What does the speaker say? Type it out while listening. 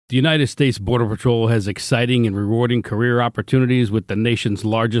The United States Border Patrol has exciting and rewarding career opportunities with the nation's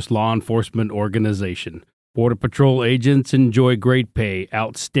largest law enforcement organization. Border Patrol agents enjoy great pay,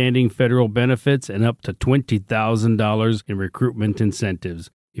 outstanding federal benefits, and up to $20,000 in recruitment incentives.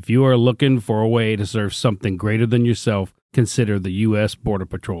 If you are looking for a way to serve something greater than yourself, consider the U.S. Border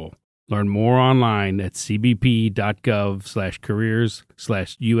Patrol. Learn more online at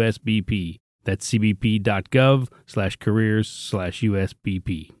cbp.gov/careers/USBP. That's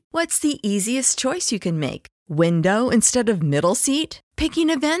cbp.gov/careers/USBP. What's the easiest choice you can make? Window instead of middle seat? Picking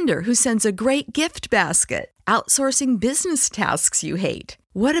a vendor who sends a great gift basket? Outsourcing business tasks you hate?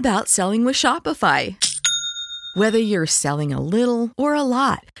 What about selling with Shopify? Whether you're selling a little or a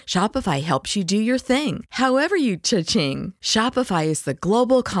lot, Shopify helps you do your thing, however you cha-ching. Shopify is the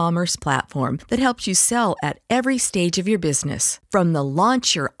global commerce platform that helps you sell at every stage of your business. From the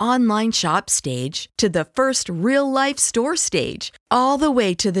launch your online shop stage to the first real-life store stage, all the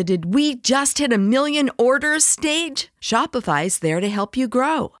way to the did we just hit 1 million orders stage. Shopify's there to help you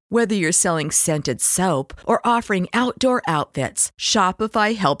grow. Whether you're selling scented soap or offering outdoor outfits,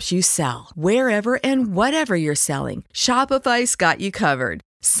 Shopify helps you sell. Wherever and whatever you're selling, Shopify's got you covered.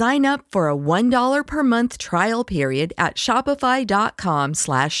 Sign up for a $1 per month trial period at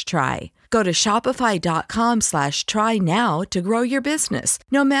shopify.com/try. Go to shopify.com/try now to grow your business,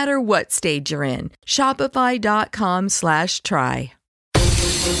 no matter what stage you're in. Shopify.com/try.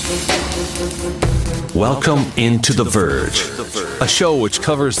 Welcome into The Verge, a show which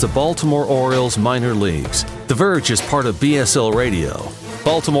covers the Baltimore Orioles minor leagues. The Verge is part of BSL Radio.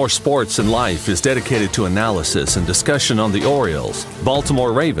 Baltimore Sports and Life is dedicated to analysis and discussion on the Orioles,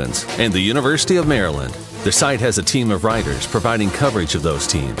 Baltimore Ravens, and the University of Maryland. The site has a team of writers providing coverage of those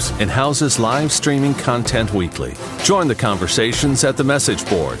teams and houses live streaming content weekly. Join the conversations at the message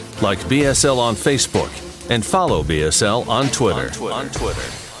board, like BSL on Facebook, and follow BSL on Twitter.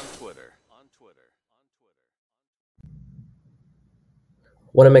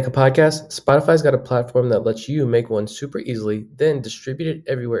 Want to make a podcast? Spotify's got a platform that lets you make one super easily, then distribute it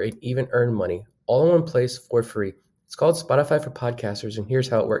everywhere and even earn money, all in one place for free. It's called Spotify for Podcasters, and here's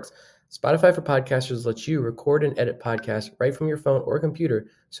how it works. Spotify for Podcasters lets you record and edit podcasts right from your phone or computer,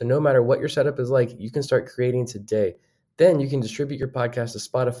 so no matter what your setup is like, you can start creating today. Then you can distribute your podcast to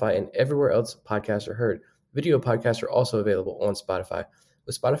Spotify and everywhere else podcasts are heard. Video podcasts are also available on Spotify.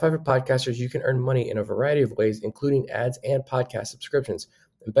 With Spotify for Podcasters, you can earn money in a variety of ways, including ads and podcast subscriptions.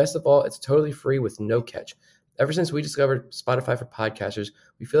 And best of all, it's totally free with no catch. Ever since we discovered Spotify for Podcasters,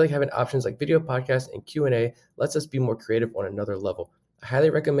 we feel like having options like video podcasts and Q&A lets us be more creative on another level. I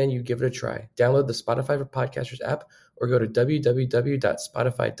highly recommend you give it a try. Download the Spotify for Podcasters app or go to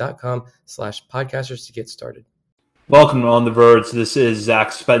www.spotify.com/podcasters to get started. Welcome on The Verge. This is Zach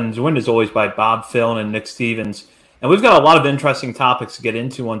Spedden, joined as always by Bob Phelan and Nick Stevens. And we've got a lot of interesting topics to get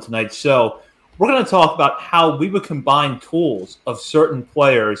into on tonight's show. We're going to talk about how we would combine tools of certain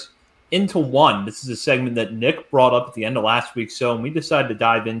players into one. This is a segment that Nick brought up at the end of last week's show, and we decided to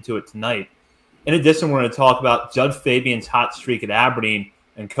dive into it tonight. In addition, we're going to talk about Judge Fabian's hot streak at Aberdeen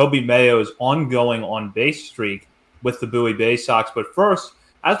and Kobe Mayo's ongoing on-base streak with the Bowie Bay Sox. But first,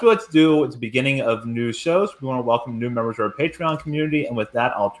 as we like to do at the beginning of new shows, we want to welcome new members of our Patreon community. And with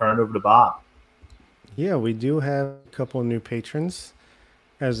that, I'll turn it over to Bob. Yeah, we do have a couple of new patrons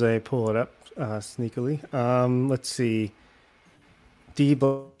as I pull it up sneakily. Let's see. D.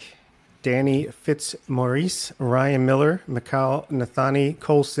 Blake, Danny Fitzmaurice, Ryan Miller, Mikhail Nathani,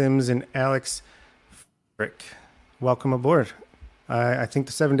 Cole Sims, and Alex Frick. Welcome aboard. I think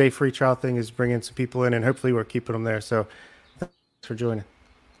the 7-day free trial thing is bringing some people in, and hopefully we're keeping them there. So thanks for joining.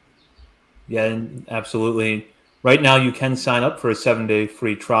 Yeah, absolutely. Right now, you can sign up for a 7-day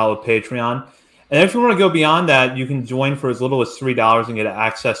free trial of Patreon. And if you want to go beyond that, you can join for as little as $3 and get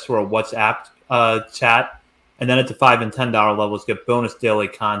access to our WhatsApp chat. And then at the $5 and $10 levels, get bonus daily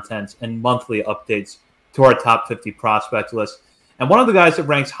content and monthly updates to our top 50 prospect list. And one of the guys that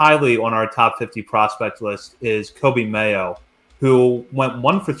ranks highly on our top 50 prospect list is Kobe Mayo, who went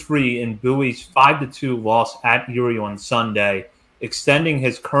 1 for 3 in Bowie's 5-2 loss at Erie on Sunday, extending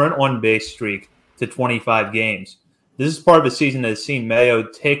his current on-base streak to 25 games. This is part of a season that has seen Mayo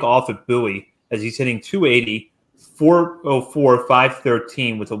take off at Bowie, as he's hitting 280, 404,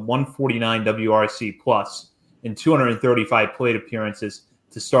 513 with a 149 WRC plus in 235 plate appearances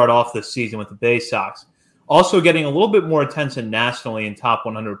to start off this season with the Bay Sox. Also getting a little bit more attention nationally in top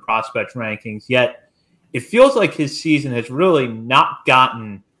 100 prospect rankings, yet it feels like his season has really not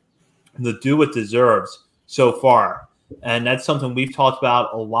gotten the due it deserves so far. And that's something we've talked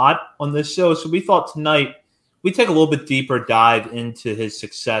about a lot on this show. So we thought tonight we'd take a little bit deeper dive into his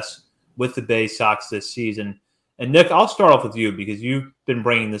success with the Bay Sox this season. And Nick, I'll start off with you because you've been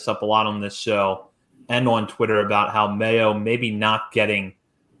bringing this up a lot on this show and on Twitter about how Mayo maybe not getting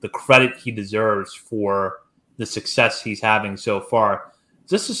the credit he deserves for the success he's having so far.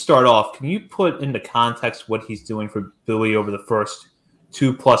 Just to start off, can you put into context what he's doing for Bowie over the first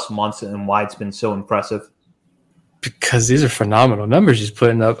 2+ months and why it's been so impressive? Because these are phenomenal numbers he's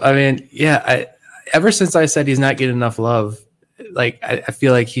putting up. I mean, ever since I said he's not getting enough love, I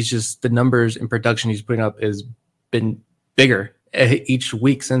feel like he's just, the numbers and production he's putting up has been bigger each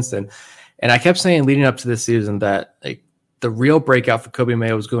week since then. And I kept saying leading up to this season that the real breakout for Kobe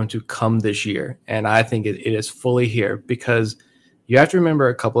Mayo was going to come this year. And I think it is fully here, because you have to remember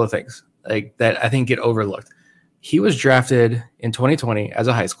a couple of things that I think get overlooked. He was drafted in 2020 as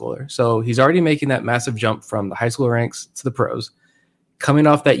a high schooler. So he's already making that massive jump from the high school ranks to the pros, coming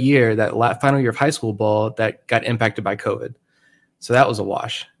off that year, that final year of high school ball that got impacted by COVID. So that was a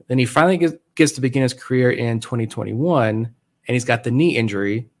wash. Then he finally gets to begin his career in 2021, and he's got the knee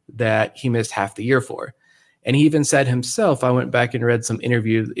injury that he missed half the year for. And he even said himself, I went back and read some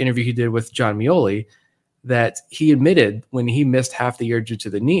interview he did with John Mioli, that he admitted when he missed half the year due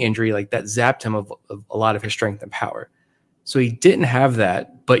to the knee injury, that zapped him of a lot of his strength and power. So he didn't have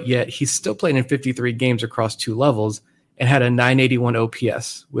that, but yet he's still playing in 53 games across 2 levels and had a 981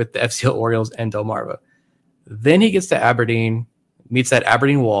 OPS with the FCL Orioles and Delmarva. Then he gets to Aberdeen, meets that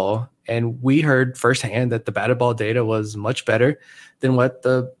Aberdeen wall, and we heard firsthand that the batted ball data was much better than what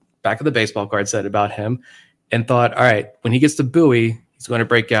the back of the baseball card said about him, and thought, all right, when he gets to Bowie, he's going to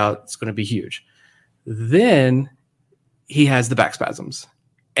break out. It's going to be huge. Then he has the back spasms,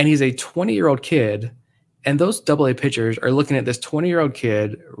 and he's a 20-year-old kid, and those AA pitchers are looking at this 20-year-old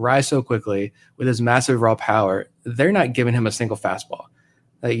kid rise so quickly with his massive raw power. They're not giving him a single fastball.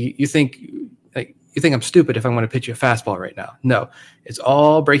 You think I'm stupid if I want to pitch you a fastball right now? No, it's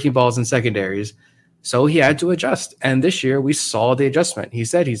all breaking balls and secondaries. So he had to adjust. And this year we saw the adjustment. He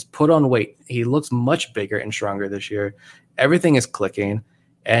said he's put on weight. He looks much bigger and stronger this year. Everything is clicking.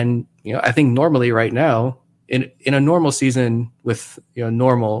 And, I think normally right now in a normal season with,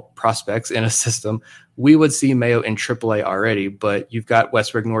 normal prospects in a system, we would see Mayo in AAA already, but you've got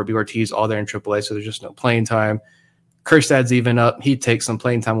Westbrook, Norby, Ortiz, all there in AAA. So there's just no playing time. Kerstad's even up. He takes some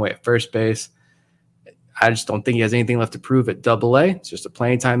playing time away at first base. I just don't think he has anything left to prove at AA. It's just a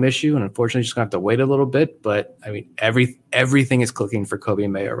playing time issue, and unfortunately, just gonna have to wait a little bit. But I mean, everything is clicking for Kobe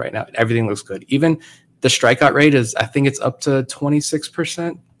Mayo right now. Everything looks good. Even the strikeout rate is, I think it's up to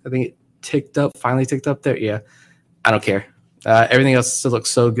 26%. I think it finally ticked up there. Yeah, I don't care. Everything else still looks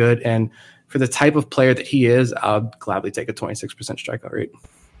so good, and for the type of player that he is, I'll gladly take a 26% strikeout rate.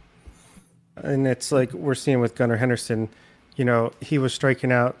 And it's like we're seeing with Gunnar Henderson. He was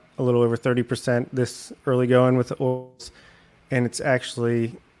striking out a little over 30% this early going with the Orioles. And it's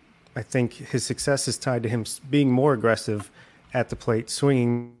actually, I think his success is tied to him being more aggressive at the plate,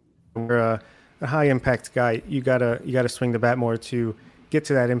 swinging. Where a high impact guy, you gotta swing the bat more to get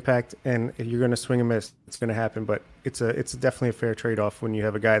to that impact. And if you're going to swing and miss, it's going to happen. But it's definitely a fair trade-off when you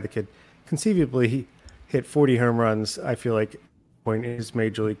have a guy that could conceivably hit 40 home runs, I feel like, point in his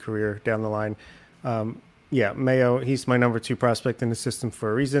major league career down the line. Mayo, he's my number 2 prospect in the system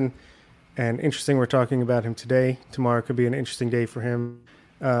for a reason. And interesting, we're talking about him today. Tomorrow could be an interesting day for him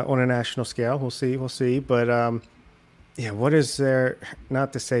on a national scale. We'll see. But, what is there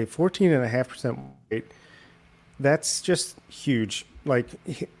not to say? 14.5% rate. That's just huge.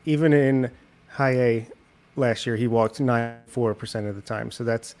 Even in high A last year, he walked 94% of the time. So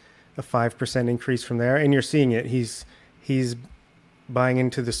that's a 5% increase from there. And you're seeing it. He's buying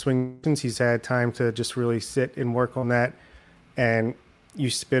into the swing. He's had time to just really sit and work on that, and you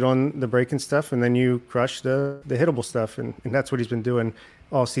spit on the breaking stuff, and then you crush the hittable stuff, and that's what he's been doing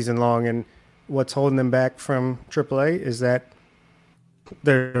all season long. And what's holding them back from AAA is that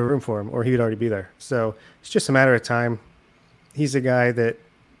there's no room for him, or he'd already be there. So it's just a matter of time. He's a guy that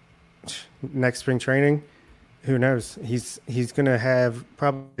next spring training, who knows? He's going to have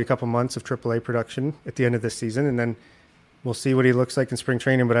probably a couple months of AAA production at the end of this season, and then we'll see what he looks like in spring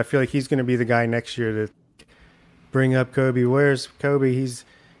training, but I feel like he's going to be the guy next year to bring up Kobe. Where's Kobe?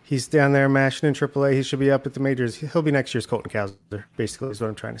 He's down there mashing in AAA. He should be up at the majors. He'll be next year's Colton Cowser, basically, is what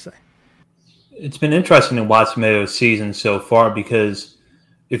I'm trying to say. It's been interesting to watch Mayo's season so far, because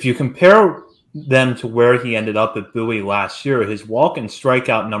if you compare them to where he ended up at Bowie last year, his walk and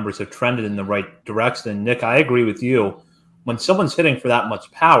strikeout numbers have trended in the right direction. Nick, I agree with you. When someone's hitting for that much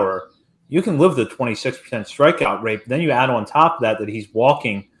power, you can live the 26% strikeout rate, but then you add on top of that he's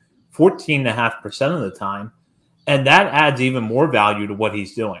walking 14.5% of the time, and that adds even more value to what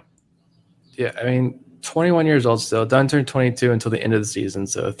he's doing. Yeah, I mean, 21 years old still, done turn 22 until the end of the season.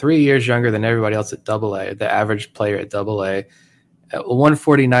 So 3 years younger than everybody else at AA, the average player at AA.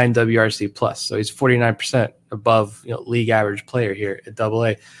 149 WRC plus. So he's 49% above league average player here at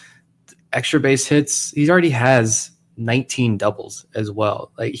AA. Extra base hits, he already has 19 doubles as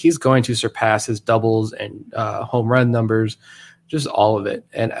well. Like he's going to surpass his doubles and home run numbers, just all of it.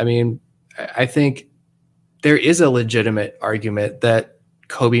 And I mean, I think there is a legitimate argument that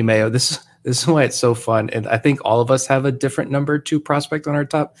Kobe Mayo, this is why it's so fun. And I think all of us have a different number 2 prospect on our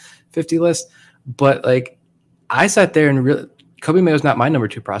top 50 list. But like I sat there and really, Kobe Mayo is not my number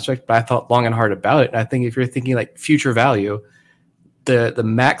 2 prospect, but I thought long and hard about it. And I think if you're thinking like future value, the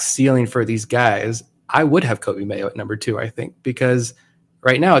max ceiling for these guys, I would have Kobe Mayo at number 2, I think, because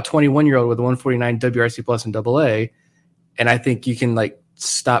right now a 21-year-old with a 149 WRC plus in AA, and I think you can like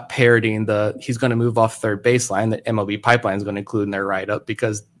stop parroting he's going to move off third baseline that MLB Pipeline is going to include in their write-up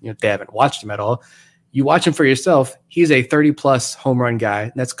because they haven't watched him at all. You watch him for yourself. He's a 30-plus home run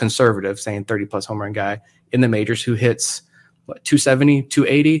guy. That's conservative, saying 30-plus home run guy in the majors who hits 270,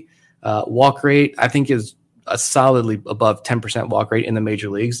 280. Walk rate, I think, is a solidly above 10% walk rate in the major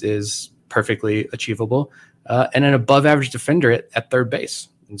leagues is perfectly achievable. And an above average defender at third base.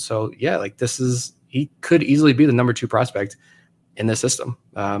 And so, yeah, like he could easily be the number 2 prospect in the system.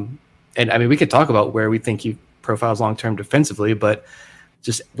 And I mean, we could talk about where we think he profiles long-term defensively, but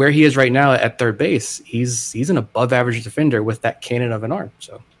just where he is right now at third base, he's an above average defender with that cannon of an arm.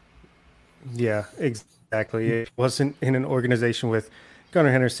 So, yeah, exactly. It wasn't in an organization with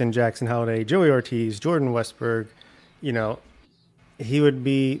Gunnar Henderson, Jackson Holliday, Joey Ortiz, Jordan Westberg. He would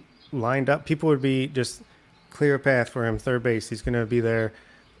be lined up. People would be just clear a path for him third base. He's going to be there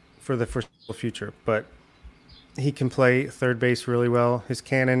for the foreseeable future. But he can play third base really well. His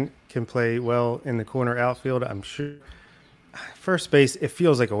cannon can play well in the corner outfield, I'm sure. First base, it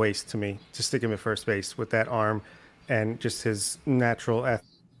feels like a waste to me to stick him at first base with that arm and just his natural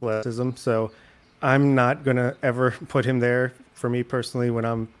athleticism. So I'm not going to ever put him there for me personally when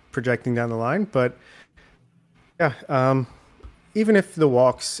I'm projecting down the line. But yeah, even if the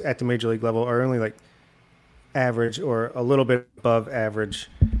walks at the major league level are only like average or a little bit above average,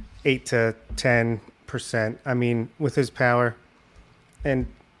 8 to 10%, I mean, with his power, and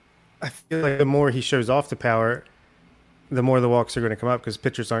I feel like the more he shows off the power, the more the walks are going to come up because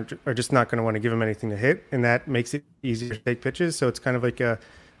pitchers are just not going to want to give him anything to hit, and that makes it easier to take pitches. So it's kind of like a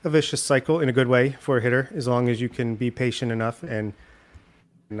vicious cycle in a good way for a hitter, as long as you can be patient enough and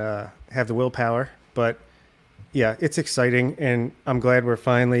have the willpower. But yeah, it's exciting, and I'm glad we're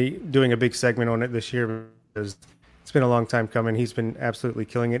finally doing a big segment on it this year because it's been a long time coming. He's been absolutely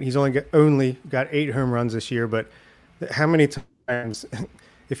killing it. He's only got 8 home runs this year, but how many times,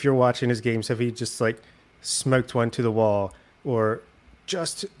 if you're watching his games, have he just like smoked one to the wall or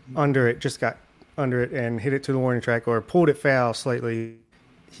just got under it and hit it to the warning track or pulled it foul slightly?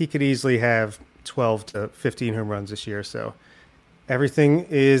 He could easily have 12 to 15 home runs this year. So everything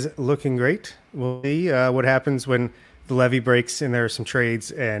is looking great. We'll see what happens when the levy breaks and there are some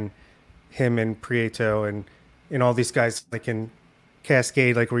trades and him and Prieto and all these guys that can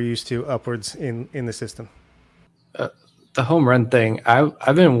cascade like we're used to upwards in the system. The home run thing,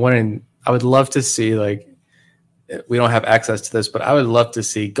 I've been wanting, I would love to see, like, we don't have access to this, but I would love to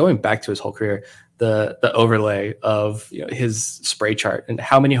see, going back to his whole career, the overlay of his spray chart and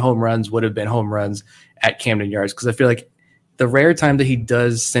how many home runs would have been home runs at Camden Yards. Because I feel like the rare time that he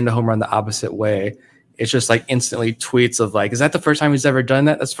does send a home run the opposite way, it's just like instantly tweets of like, is that the first time he's ever done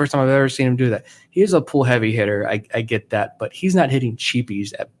that? That's the first time I've ever seen him do that. He is a pull heavy hitter. I get that, but he's not hitting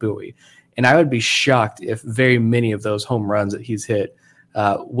cheapies at Bowie. And I would be shocked if very many of those home runs that he's hit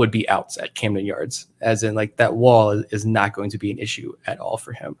would be outs at Camden Yards, as in like that wall is not going to be an issue at all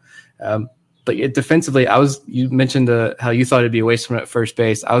for him. But yeah, defensively, you mentioned how you thought it'd be a waste from at first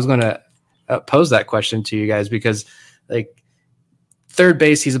base. I was going to pose that question to you guys because like third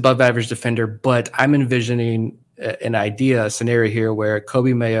base, he's above average defender, but I'm envisioning a scenario here where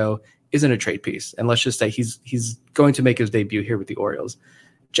Kobe Mayo isn't a trade piece. And let's just say he's going to make his debut here with the Orioles.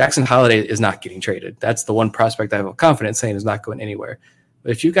 Jackson Holliday is not getting traded. That's the one prospect I have confidence saying is not going anywhere.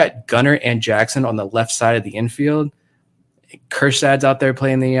 But if you got Gunnar and Jackson on the left side of the infield, Kersad's out there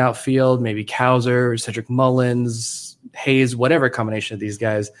playing the outfield, maybe Kowser, Cedric Mullins, Hayes, whatever combination of these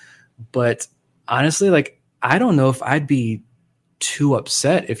guys. But honestly, like, I don't know if I'd be too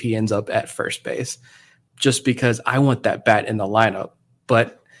upset if he ends up at first base, just because I want that bat in the lineup.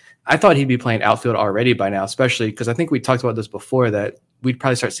 But I thought he'd be playing outfield already by now, especially because I think we talked about this before, that we'd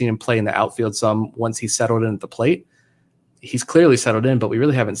probably start seeing him play in the outfield some once he's settled in at the plate. He's clearly settled in, but we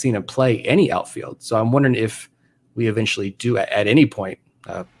really haven't seen him play any outfield. So I'm wondering if we eventually do at any point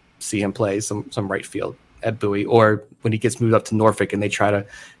see him play some right field at Bowie, or when he gets moved up to Norfolk and they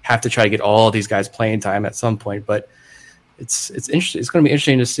have to get all these guys playing time at some point. But it's interesting. It's going to be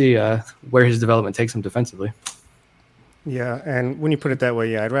interesting to see where his development takes him defensively. Yeah, and when you put it that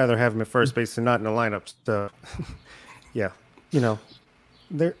way, yeah, I'd rather have him at first base than not in the lineup. So, yeah,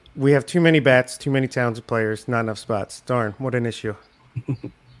 we have too many bats, too many talented players, not enough spots. Darn, what an issue.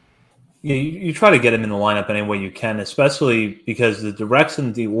 You try to get him in the lineup any way you can, especially because the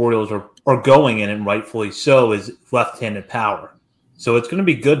direction the Orioles are going in, and rightfully so, is left-handed power. So it's going to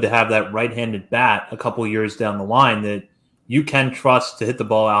be good to have that right-handed bat a couple years down the line that you can trust to hit the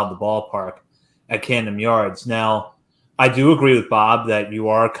ball out of the ballpark at Camden Yards. Now, I do agree with Bob that you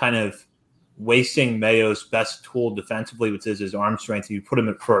are kind of wasting Mayo's best tool defensively, which is his arm strength. You put him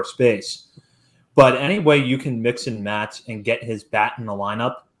at first base. But any way you can mix and match and get his bat in the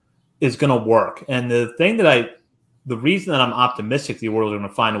lineup is going to work. And the reason that I'm optimistic the Orioles are going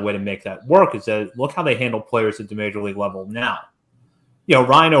to find a way to make that work is that look how they handle players at the major league level now.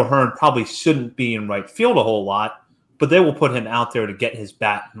 Ryan O'Hearn probably shouldn't be in right field a whole lot, but they will put him out there to get his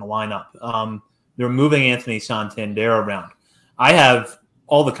bat in the lineup. They're moving Anthony Santander around. I have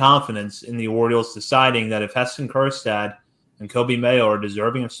all the confidence in the Orioles deciding that if Heston Kjerstad and Kobe Mayo are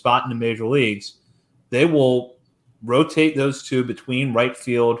deserving of a spot in the major leagues, they will rotate those two between right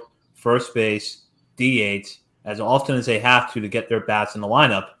field, first base, DH, as often as they have to get their bats in the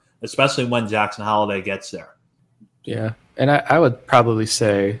lineup, especially when Jackson Holliday gets there. Yeah, and I would probably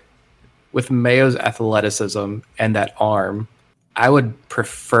say with Mayo's athleticism and that arm, I would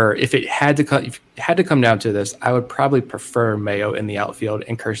prefer, if it had to come down to this, I would probably prefer Mayo in the outfield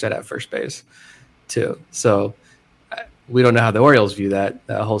and Kjerstad at first base too. So we don't know how the Orioles view that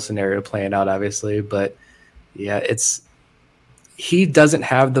whole scenario playing out, obviously, but yeah, he doesn't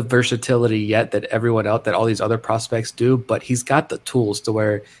have the versatility yet that all these other prospects do, but he's got the tools to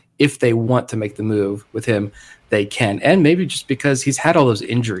where if they want to make the move with him, they can. And maybe just because he's had all those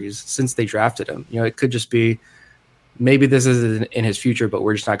injuries since they drafted him, it could just be, maybe this is in his future, but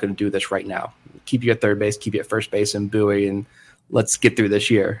we're just not going to do this right now. Keep you at third base, keep you at first base and Bowie, and let's get through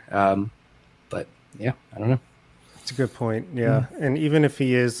this year. But yeah, I don't know. It's a good point. Yeah. And even if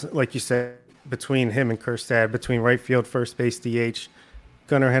he is, like you said, between him and Kjerstad, between right field, first base, DH,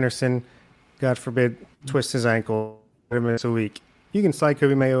 Gunnar Henderson, God forbid, twists his ankle, minutes a week, you can slide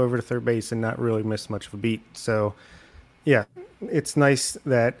Kobe Mayo over to third base and not really miss much of a beat. So, yeah, it's nice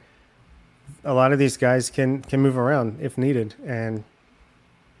that a lot of these guys can move around if needed. And,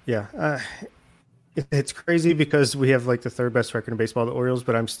 yeah, it's crazy because we have, the third best record in baseball, the Orioles,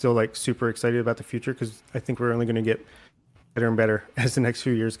 but I'm still, super excited about the future because I think we're only going to get better and better as the next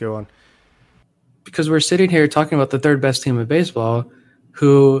few years go on. Because we're sitting here talking about the third best team in baseball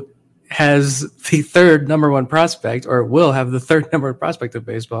who has the third number one prospect, or will have the third number one prospect of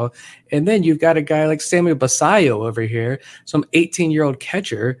baseball. And then you've got a guy like Samuel Basallo over here, some 18-year-old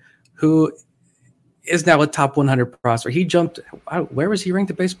catcher who is now a top 100 prospect. He jumped, where was he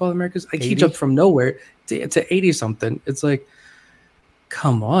ranked at Baseball Americas? He jumped from nowhere to 80 something. It's like,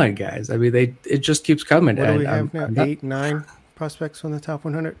 come on, guys. I mean, it just keeps coming. What do we have now? 8, 9 prospects on the top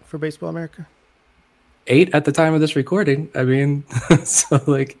 100 for Baseball America? 8 at the time of this recording. I mean, so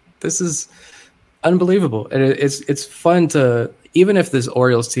this is unbelievable. And it's fun to, even if this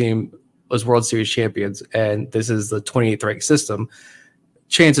Orioles team was World Series champions and this is the 28th ranked system,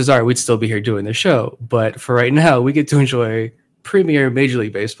 chances are we'd still be here doing the show. But for right now, we get to enjoy premier Major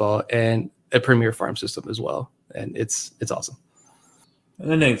League Baseball and a premier farm system as well. And it's awesome. I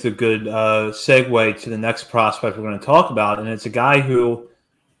think it's a good segue to the next prospect we're going to talk about. And it's a guy who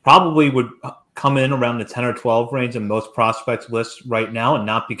probably would come in around the 10 or 12 range in most prospects lists right now, and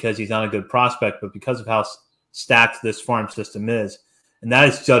not because he's not a good prospect, but because of how stacked this farm system is. And that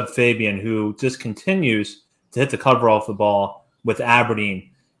is Jud Fabian, who just continues to hit the cover off the ball with Aberdeen.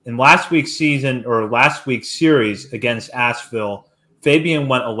 In last week's series against Asheville, Fabian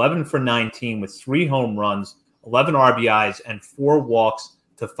went 11 for 19 with 3 home runs, 11 RBIs, and 4 walks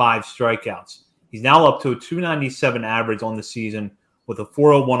to 5 strikeouts. He's now up to a 297 average on the season with a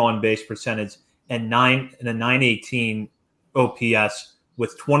 401 on base percentage and a 918 OPS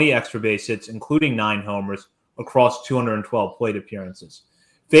with 20 extra base hits, including 9 homers across 212 plate appearances.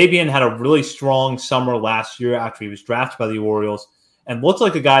 Fabian had a really strong summer last year after he was drafted by the Orioles and looks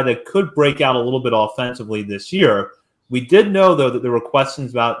like a guy that could break out a little bit offensively this year. We did know, though, that there were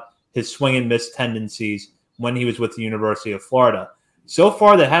questions about his swing and miss tendencies when he was with the University of Florida. So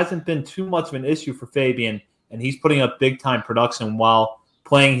far, that hasn't been too much of an issue for Fabian, and he's putting up big-time production while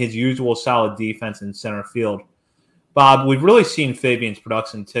playing his usual solid defense in center field. Bob, we've really seen Fabian's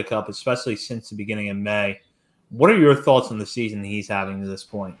production tick up, especially since the beginning of May. What are your thoughts on the season he's having to this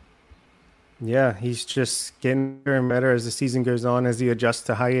point? Yeah, he's just getting better and better as the season goes on, as he adjusts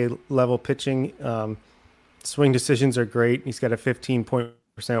to high level pitching. Swing decisions are great. He's got a 15%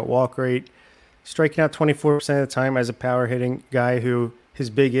 walk rate, striking out 24% of the time as a power hitting guy who his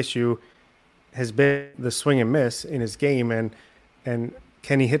big issue has been the swing and miss in his game. And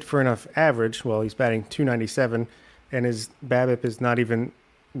can he hit for enough average? Well, he's batting 297 and his BABIP is not even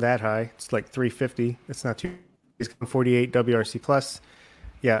that high. It's like 350. It's not too. He's got 48 WRC plus.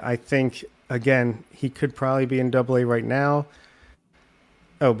 Yeah, I think again he could probably be in AA right now.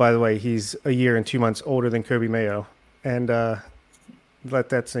 Oh, by the way, he's a year and 2 months older than Kobe Mayo, and let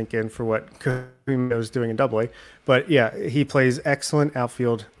that sink in for what Kobe Mayo is doing in AA. But yeah, he plays excellent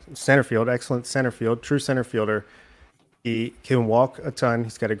outfield, center field, excellent center field, true center fielder. He can walk a ton.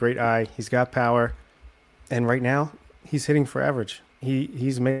 He's got a great eye. He's got power, and right now he's hitting for average.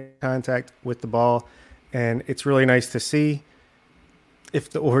 He's made contact with the ball, and it's really nice to see. If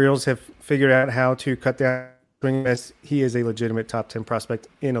the Orioles have figured out how to cut down swing miss, he is a legitimate top 10 prospect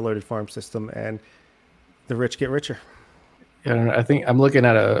in a loaded farm system, and the rich get richer. Yeah, I think I'm looking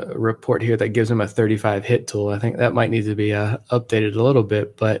at a report here that gives him a 35 hit tool. I think that might need to be updated a little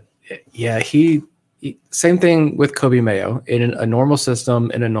bit, but yeah, he same thing with Kobe Mayo. In a normal system,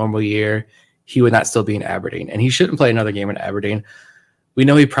 in a normal year, he would not still be in Aberdeen, and he shouldn't play another game in Aberdeen. We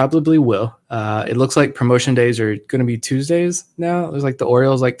know he probably will. It looks like promotion days are going to be Tuesdays now. It was like the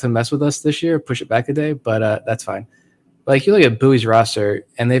Orioles like to mess with us this year, push it back a day, but that's fine. Like you look at Bowie's roster,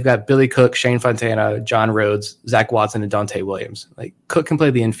 and they've got Billy Cook, Shane Fontana, John Rhodes, Zach Watson, and Dante Williams. Like Cook can play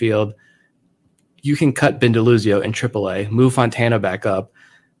the infield. You can cut Ben DeLuzio in AAA, move Fontana back up.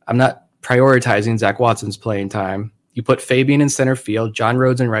 I'm not prioritizing Zach Watson's playing time. You put Fabian in center field, John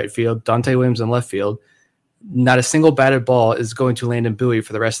Rhodes in right field, Dante Williams in left field. Not a single batted ball is going to land in Bowie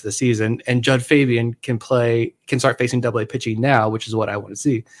for the rest of the season, and Judd Fabian can start facing AA pitching now, which is what I want to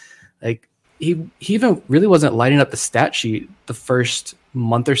see. Like he even really wasn't lighting up the stat sheet the first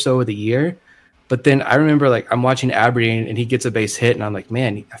month or so of the year, but then I remember like I'm watching Aberdeen and he gets a base hit, and I'm like,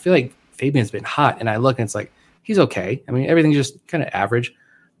 man, I feel like Fabian's been hot, and I look and it's like he's okay. I mean, everything's just kind of average,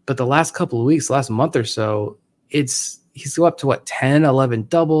 but the last couple of weeks, last month or so, he's up to 10, 11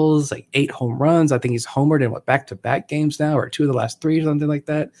 doubles, like 8 home runs. I think he's homered in back-to-back games now, or 2 of the last 3 or something like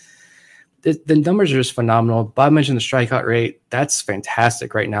that. The numbers are just phenomenal. Bob mentioned the strikeout rate. That's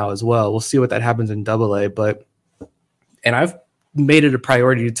fantastic right now as well. We'll see what that happens in AA, and I've made it a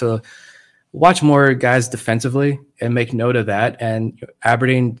priority to watch more guys defensively and make note of that. And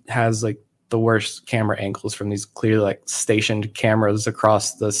Aberdeen has like the worst camera angles from these clearly like stationed cameras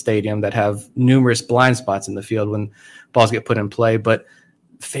across the stadium that have numerous blind spots in the field when balls get put in play. But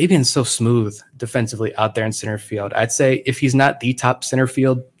Fabian's so smooth defensively out there in center field. I'd say if he's not the top center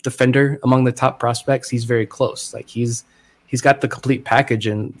field defender among the top prospects, he's very close. Like he's got the complete package.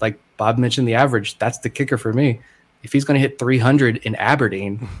 And like Bob mentioned, the average, that's the kicker for me. If he's going to hit 300 in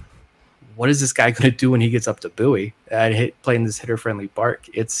Aberdeen, what is this guy going to do when he gets up to Bowie and playing this hitter-friendly park?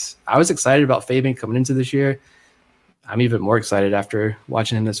 I was excited about Fabian coming into this year. I'm even more excited after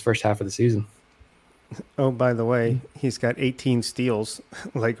watching him this first half of the season. Oh, by the way, he's got 18 steals.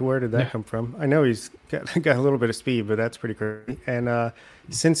 Like, where did that come from? I know he's got a little bit of speed, but that's pretty crazy. And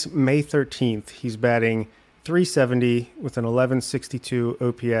since May 13th, he's batting .370 with an 1162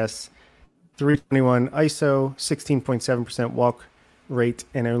 OPS, 321 ISO, 16.7% walk rate,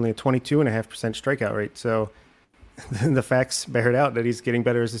 and only a 22.5% strikeout rate. So the facts bear it out that he's getting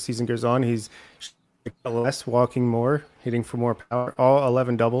better as the season goes on. He's less, walking more, hitting for more power. All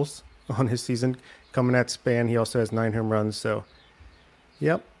 11 doubles on his season coming at span. He also has 9 home runs. So,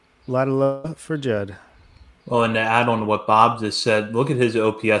 yep, a lot of love for Judd. Well, and to add on to what Bob just said, look at his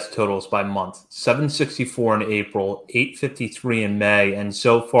OPS totals by month. 764 in April, 853 in May, and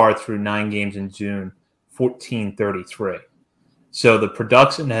so far through 9 games in June, 1433. So the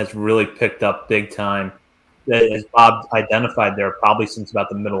production has really picked up big time, as Bob identified there, probably since about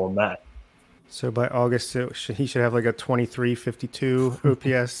the middle of May. So by August, he should have like a 2352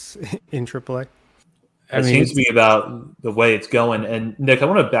 OPS in AAA. It seems to be about the way it's going. And Nick, I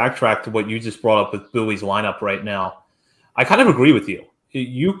want to backtrack to what you just brought up with Bowie's lineup right now. I kind of agree with you.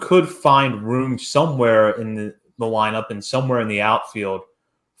 You could find room somewhere in the lineup and somewhere in the outfield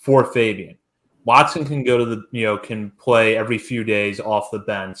for Fabian. Watson can go to can play every few days off the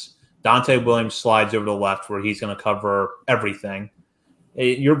bench. Dante Williams slides over to the left where he's going to cover everything.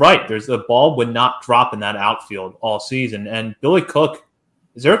 You're right. The ball would not drop in that outfield all season. And Billy Cook,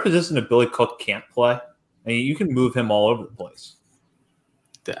 is there a position that Billy Cook can't play? I mean, you can move him all over the place.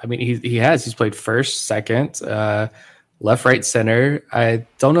 I mean, he's played first, second, left, right, center. I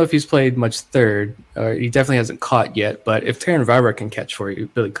don't know if he's played much third. He definitely hasn't caught yet. But if Terran Vibra can catch for you,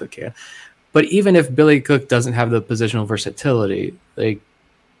 Billy Cook can. But even if Billy Cook doesn't have the positional versatility, like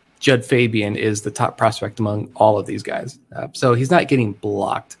Judd Fabian is the top prospect among all of these guys. So he's not getting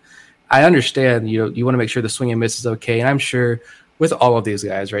blocked. I understand, you want to make sure the swing and miss is okay. And I'm sure with all of these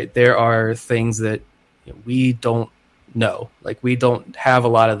guys, right, there are things that we don't know. Like we don't have a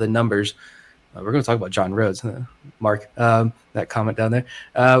lot of the numbers. We're going to talk about John Rhodes, Mark, that comment down there.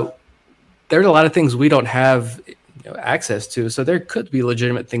 There's a lot of things we don't have access to. So there could be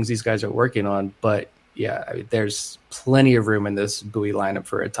legitimate things these guys are working on. But yeah, I mean, there's plenty of room in this Bowie lineup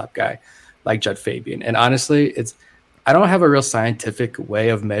for a top guy like Judd Fabian. And honestly, I don't have a real scientific way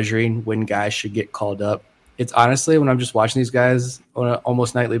of measuring when guys should get called up. It's honestly when I'm just watching these guys on an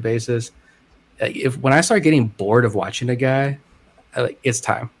almost nightly basis. When I start getting bored of watching a guy, it's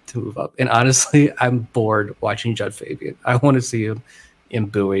time to move up. And honestly, I'm bored watching Judd Fabian. I want to see him in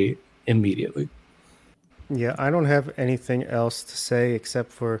Bowie immediately. Yeah, I don't have anything else to say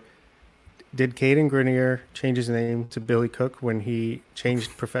except for, did Caden Grenier change his name to Billy Cook when he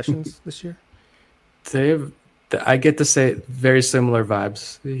changed professions this year? I get to say very similar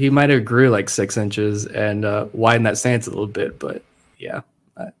vibes. He might have grew like 6 inches and widened that stance a little bit, but yeah,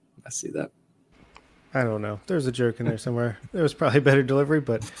 I see that. I don't know. There's a joke in there somewhere. There was probably better delivery,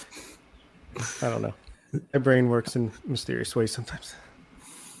 but I don't know. My brain works in mysterious ways sometimes.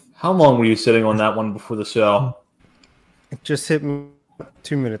 How long were you sitting on that one before the show? It just hit me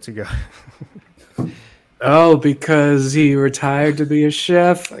 2 minutes ago. Oh, because he retired to be a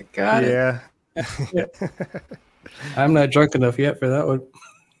chef. I got it. Yeah. I'm not drunk enough yet for that one.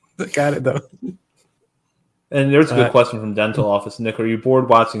 Got it, though. And there's a good question from Dental Office. Nick, are you bored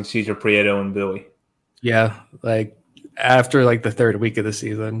watching Cesar Prieto and Bowie? Yeah, like after like the third week of the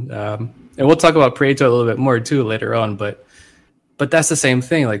season. And we'll talk about Prieto a little bit more, too, later on. But that's the same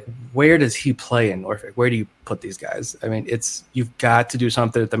thing. Like, where does he play in Norfolk? Where do you put these guys? I mean, you've got to do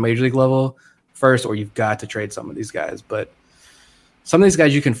something at the major league level first, or you've got to trade some of these guys. But some of these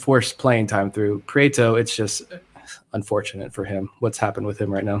guys you can force playing time through. Prieto, it's just unfortunate for him. What's happened with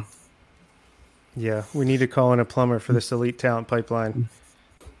him right now? Yeah, we need to call in a plumber for this elite talent pipeline.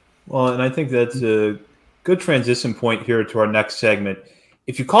 Well, and I think that's a good transition point here to our next segment.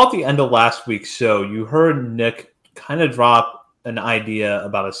 If you caught the end of last week's show, you heard Nick kind of drop an idea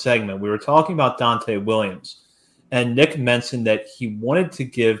about a segment. We were talking about Dante Williams, and Nick mentioned that he wanted to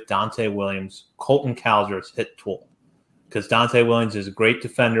give Dante Williams Colton Cowser's hit tool, because Dante Williams is a great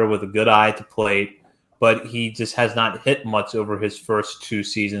defender with a good eye at the plate, but he just has not hit much over his first 2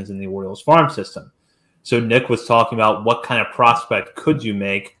 seasons in the Orioles farm system. So Nick was talking about what kind of prospect could you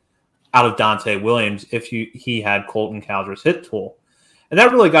make out of Dante Williams if he had Colton Cowser's hit tool. And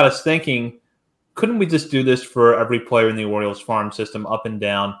that really got us thinking, couldn't we just do this for every player in the Orioles farm system up and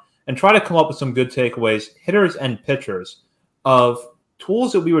down and try to come up with some good takeaways, hitters and pitchers, of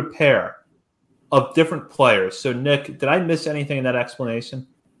tools that we would pair of different players? So, Nick, did I miss anything in that explanation?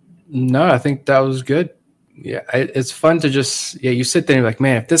 No, I think that was good. Yeah, it's fun to just, you sit there and you're like,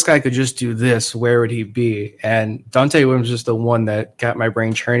 man, if this guy could just do this, where would he be? And Dante Williams was just the one that got my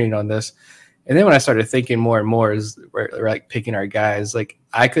brain churning on this. And then when I started thinking more and more, is we're like picking our guys, like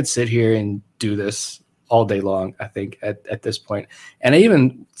I could sit here and do this all day long, I think, at this point. And I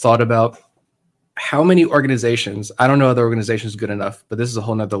even thought about how many organizations, I don't know other organizations good enough, but this is a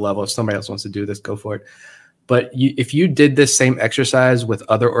whole nother level. If somebody else wants to do this, go for it. But if you did this same exercise with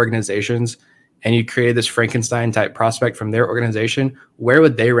other organizations and you created this Frankenstein type prospect from their organization, where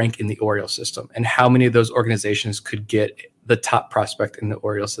would they rank in the Orioles system? And how many of those organizations could get the top prospect in the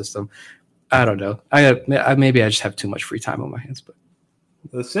Orioles system? I don't know. Maybe I just have too much free time on my hands.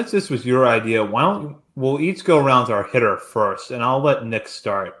 But since this was your idea, we'll each go around to our hitter first, and I'll let Nick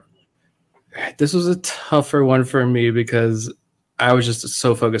start. This was a tougher one for me because I was just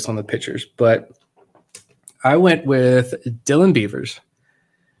so focused on the pitchers. But I went with Dylan Beavers.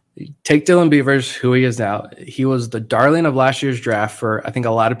 Take Dylan Beavers, who he is now. He was the darling of last year's draft for, I think,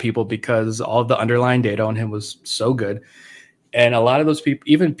 a lot of people because all of the underlying data on him was so good. And a lot of those people,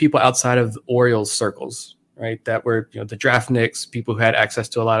 even people outside of the Orioles circles, right, that were, the draft nicks, people who had access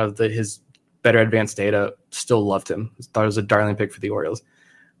to a lot of his better advanced data, still loved him. Thought it was a darling pick for the Orioles.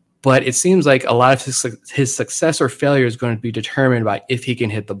 But it seems like a lot of his success or failure is going to be determined by if he can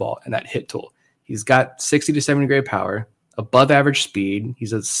hit the ball and that hit tool. He's got 60 to 70 grade power, above average speed.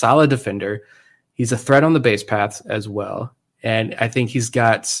 He's a solid defender. He's a threat on the base paths as well. And I think he's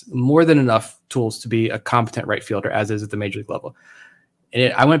got more than enough tools to be a competent right fielder, as is at the major league level.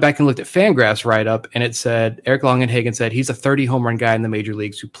 And I went back and looked at Fangraphs write-up, and it said, Eric Longenhagen said, he's a 30 home run guy in the major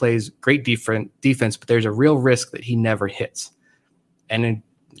leagues who plays great defense, but there's a real risk that he never hits. And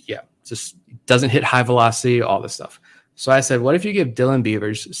just doesn't hit high velocity, all this stuff. So I said, what if you give Dylan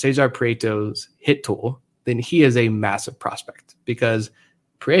Beavers Cesar Prieto's hit tool? Then he is a massive prospect because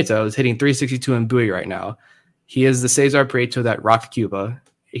Prieto is hitting 362 in Bowie right now. He is the Cesar Prieto that rocked Cuba.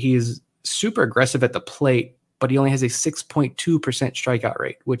 He's super aggressive at the plate, but he only has a 6.2% strikeout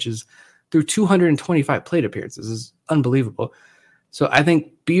rate, which is through 225 plate appearances. This is unbelievable. So I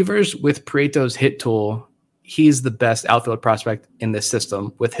think Beavers with Prieto's hit tool, he's the best outfield prospect in this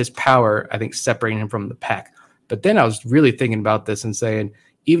system with his power, I think, separating him from the pack. But then I was really thinking about this and saying,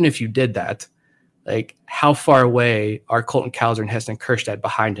 even if you did that, like how far away are Colton Cowser and Heston Kjerstad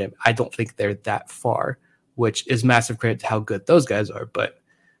behind him? I don't think they're that far, which is massive credit to how good those guys are. But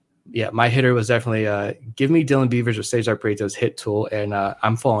yeah, my hitter was definitely give me Dylan Beavers with Cesar Prieto's hit tool, and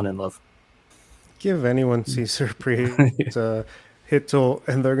I'm falling in love. Give anyone Cesar Prieto's hit tool,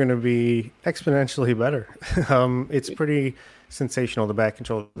 and they're going to be exponentially better. It's pretty sensational, the back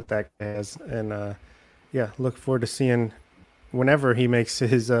control that guy has. And look forward to seeing whenever he makes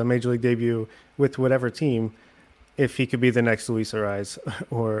his major league debut with whatever team, if he could be the next Luis Arraez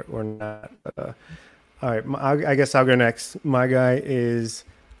or not. All right, I guess I'll go next. My guy is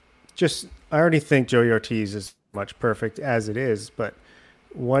I already think Joey Ortiz is much perfect as it is, but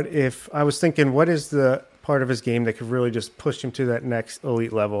what is the part of his game that could really just push him to that next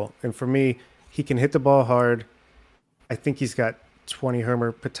elite level? And for me, he can hit the ball hard. I think he's got 20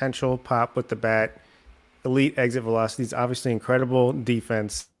 homer potential, pop with the bat, elite exit velocities, obviously incredible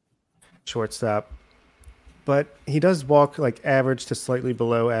defense, shortstop. But he does walk like average to slightly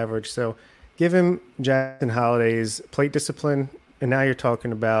below average. So give him Jackson Holliday's plate discipline, and now you're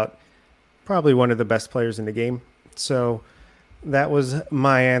talking about probably one of the best players in the game. So that was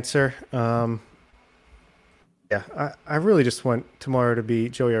my answer. I really just want tomorrow to be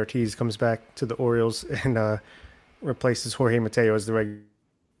Joey Ortiz comes back to the Orioles and replaces Jorge Mateo as the regular.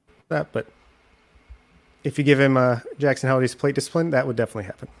 But if you give him Jackson Holliday's plate discipline, that would definitely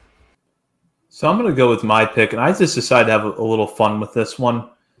happen. So I'm going to go with my pick, and I just decided to have a little fun with this one.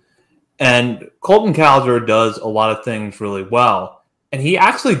 And Colton Cowser does a lot of things really well, and he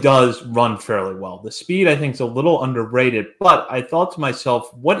actually does run fairly well. The speed, I think, is a little underrated, but I thought to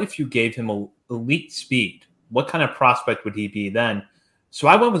myself, what if you gave him elite speed? What kind of prospect would he be then? So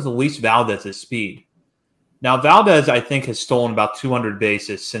I went with Luis Valdez's speed. Now, Valdez, I think, has stolen about 200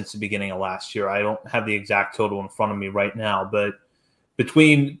 bases since the beginning of last year. I don't have the exact total in front of me right now, but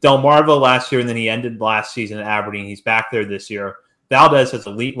between Delmarva last year and then he ended last season at Aberdeen, he's back there this year. Valdez has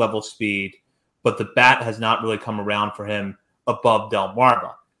elite level speed, but the bat has not really come around for him above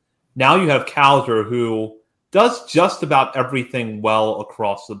Delmarva. Now you have Cowser, who does just about everything well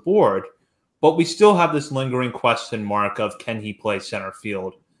across the board, but we still have this lingering question mark of can he play center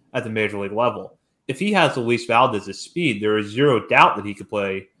field at the major league level? If he has Luis Valdez's speed, there is zero doubt that he could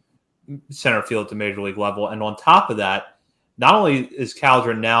play center field at the major league level. And on top of that, not only is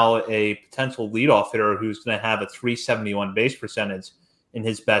Cowser now a potential leadoff hitter who's going to have a 371 base percentage in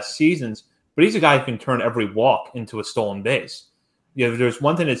his best seasons, but he's a guy who can turn every walk into a stolen base. There's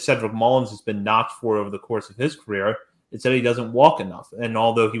one thing that Cedric Mullins has been knocked for over the course of his career. It's that he doesn't walk enough. And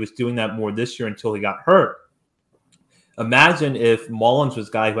although he was doing that more this year until he got hurt, imagine if Mullins was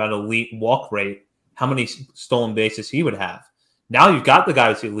a guy who had an elite walk rate, how many stolen bases he would have. Now you've got the guy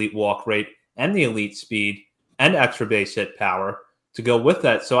with the elite walk rate and the elite speed and extra base hit power to go with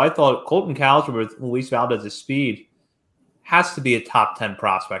that. So I thought Colton Cowser with Luis Valdez's speed has to be a top 10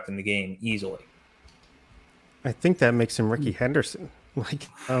 prospect in the game easily. I think that makes him Ricky Henderson.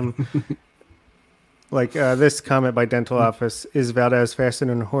 This comment by Dental Office, is Valdez faster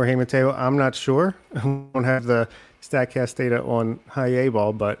than Jorge Mateo? I'm not sure. I don't have the StatCast data on high A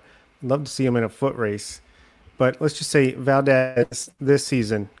ball, but I'd love to see him in a foot race. But let's just say Valdez this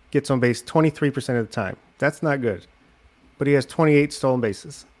season gets on base 23% of the time. That's not good. But he has 28 stolen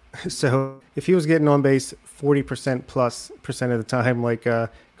bases. So if he was getting on base 40% plus percent of the time like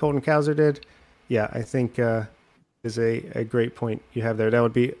Colton Cowser did, yeah, I think is a great point you have there. That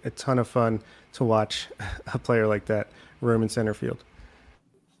would be a ton of fun to watch a player like that roam in center field.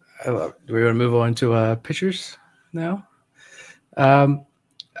 I love it. Do we want to move on to pitchers now?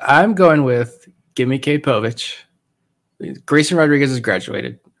 I'm going with give me Cade Povich. Grayson Rodriguez has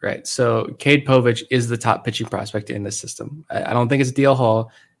graduated, right? So Cade Povich is the top pitching prospect in this system. I don't think it's DL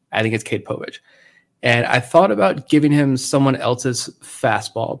Hall. I think it's Cade Povich. And I thought about giving him someone else's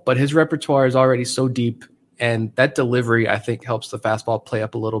fastball, but his repertoire is already so deep, and that delivery, I think, helps the fastball play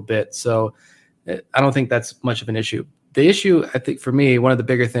up a little bit. So I don't think that's much of an issue. The issue, I think, for me, one of the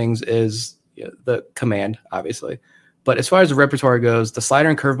bigger things is the command, obviously. But as far as the repertoire goes, the slider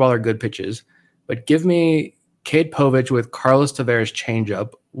and curveball are good pitches. But give me Cade Povich with Carlos Tavares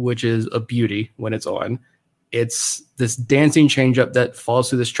changeup, which is a beauty when it's on, It's this dancing changeup that falls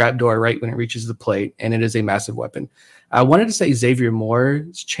through this trap door right when it reaches the plate, and it is a massive weapon. I wanted to say Xavier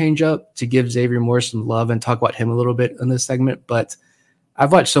Moore's changeup to give Xavier Moore some love and talk about him a little bit in this segment, but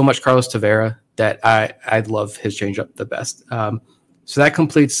I've watched so much Carlos Tavera that I love his changeup the best. So that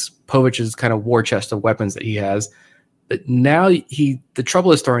completes Povic's kind of war chest of weapons that he has. But now the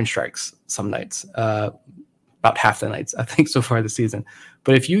trouble is throwing strikes some nights, about half the nights, I think, so far this season.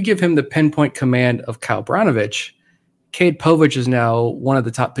 But if you give him the pinpoint command of Kyle Branovich, Cade Povich is now one of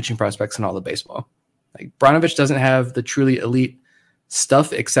the top pitching prospects in all of baseball. Like, Branovich doesn't have the truly elite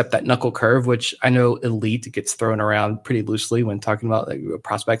stuff except that knuckle curve, which I know elite gets thrown around pretty loosely when talking about like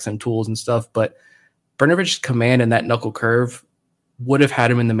prospects and tools and stuff. But Brnovich's command and that knuckle curve would have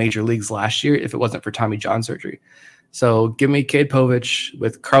had him in the major leagues last year if it wasn't for Tommy John surgery. So give me Cade Povich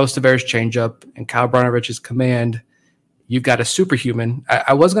with Carlos Tavera's changeup and Kyle Branovich's command. You've got a superhuman.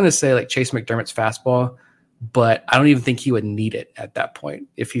 I was going to say like Chase McDermott's fastball, but I don't even think he would need it at that point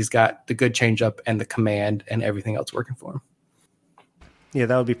if he's got the good changeup and the command and everything else working for him. Yeah,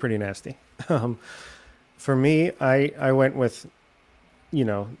 that would be pretty nasty. For me, I went with,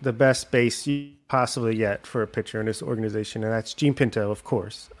 the best base you possibly get for a pitcher in this organization, and that's Gene Pinto, of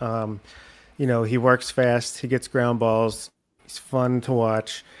course. He works fast. He gets ground balls. He's fun to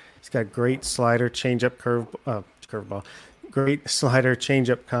watch. He's got great slider, changeup, curveball, great slider,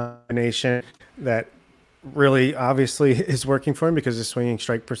 changeup combination that really obviously is working for him because his swinging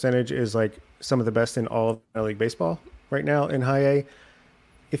strike percentage is like some of the best in all of minor league baseball right now in high A.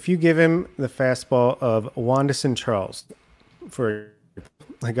 If you give him the fastball of Wanderson Charles, for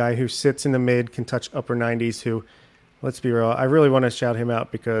a guy who sits in the mid, can touch upper 90s, who, let's be real, I really want to shout him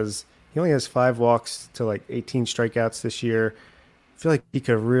out because he only has 5 walks to like 18 strikeouts this year. I feel like he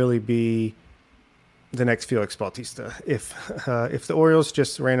could really be the next Felix Bautista. If the Orioles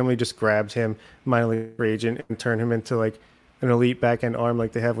just randomly just grabbed him, minor league free agent, and turned him into like an elite back-end arm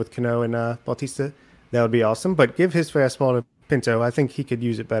like they have with Cano and Bautista, that would be awesome. But give his fastball to Pinto. I think he could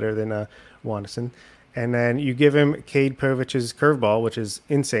use it better than Wanderson. And then you give him Cade Povich's curveball, which is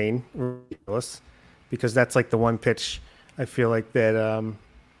insane, ridiculous, because that's like the one pitch I feel like that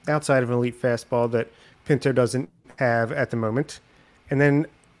outside of an elite fastball that Pinto doesn't have at the moment. And then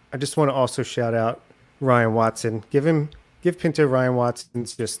I just want to also shout out Ryan Watson. Give Pinto Ryan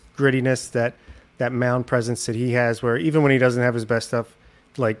Watson's just grittiness, that mound presence that he has, where even when he doesn't have his best stuff,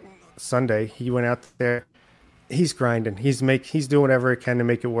 like Sunday, he went out there, he's grinding, he's doing whatever he can to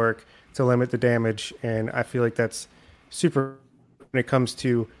make it work, to limit the damage, and I feel like that's super when it comes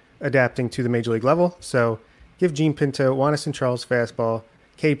to adapting to the major league level. So give Gene Pinto, Wanderson Charles fastball,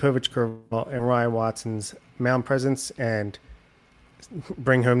 Cade Povich curveball, and Ryan Watson's mound presence, and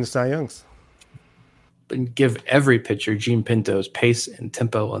bring home the Cy Youngs. And give every pitcher Gene Pinto's pace and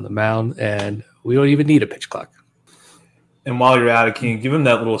tempo on the mound, and we don't even need a pitch clock. And while you're at it, can you give him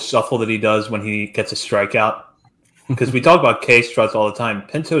that little shuffle that he does when he gets a strikeout? Because we talk about K struts all the time.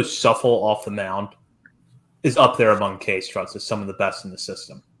 Pinto's shuffle off the mound is up there among K struts as some of the best in the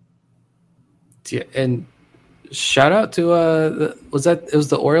system. Yeah, and shout out to it was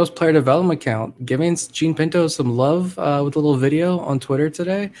the Orioles player development account giving Gene Pinto some love with a little video on Twitter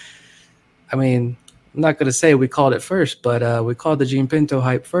today. I mean, I'm not going to say we called it first, but we called the Gene Pinto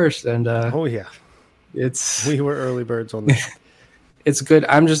hype first, and oh yeah, we were early birds on this. It's good.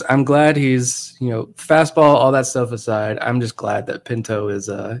 I'm glad he's, fastball, all that stuff aside, I'm just glad that Pinto is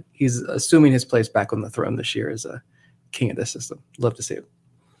he's assuming his place back on the throne this year as a king of this system. Love to see it.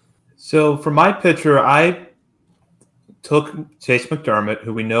 So for my pitcher, I took Chase McDermott,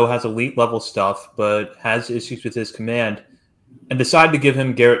 who we know has elite level stuff, but has issues with his command, and decided to give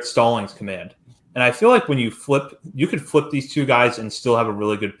him Garrett Stallings' command. And I feel like when you could flip these two guys and still have a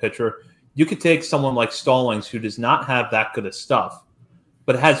really good pitcher. You could take someone like Stallings, who does not have that good of stuff,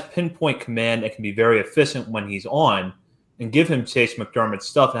 but has pinpoint command and can be very efficient when he's on, and give him Chase McDermott's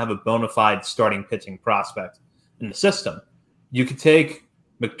stuff and have a bona fide starting pitching prospect in the system. You could take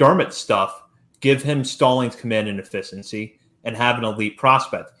McDermott's stuff, give him Stallings' command and efficiency, and have an elite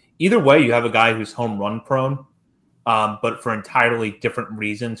prospect. Either way, you have a guy who's home run prone, but for entirely different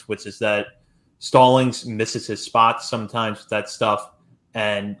reasons, which is that Stallings misses his spots sometimes with that stuff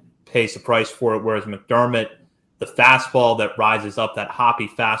and pays the price for it, whereas McDermott, the fastball that rises up, that hoppy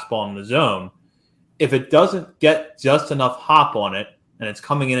fastball in the zone, if it doesn't get just enough hop on it and it's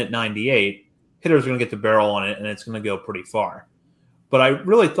coming in at 98, hitters are going to get the barrel on it and it's going to go pretty far. But I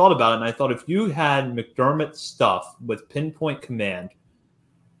really thought about it, and I thought if you had McDermott's stuff with pinpoint command,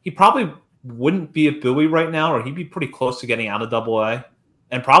 he probably wouldn't be a Bowie right now, or he'd be pretty close to getting out of Double-A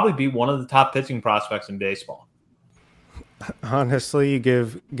and probably be one of the top pitching prospects in baseball. Honestly, you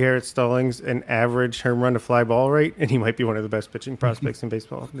give Garrett Stallings an average home run to fly ball rate, and he might be one of the best pitching prospects in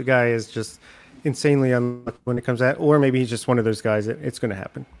baseball. The guy is just insanely unlucky when it comes to that, or maybe he's just one of those guys that it's going to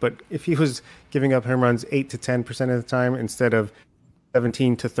happen. But if he was giving up home runs 8 to 10% of the time instead of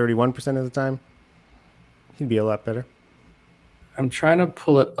 17 to 31% of the time, he'd be a lot better. I'm trying to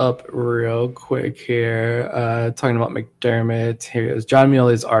pull it up real quick here. Talking about McDermott. Here it is. John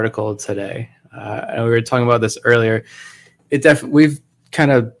Muley's article today. And we were talking about this earlier. We've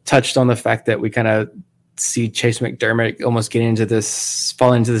kind of touched on the fact that we kind of see Chase McDermott almost getting into this,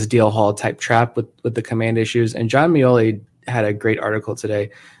 falling into this DL Hall type trap with the command issues. And John Muley had a great article today.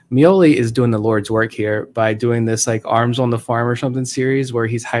 Muley is doing the Lord's work here by doing this like Arms on the Farm or something series where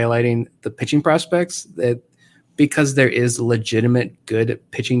he's highlighting the pitching prospects that, because there is legitimate good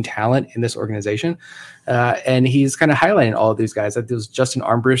pitching talent in this organization. And he's kind of highlighting all of these guys. Like, there was Justin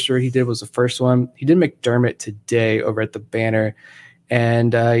Armbruster was the first one. He did McDermott today over at the Banner.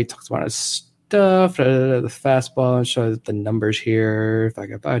 And he talks about his stuff, the fastball, and shows the numbers here. If I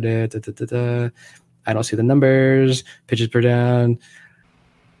can find it. I don't see the numbers. Pitches per down.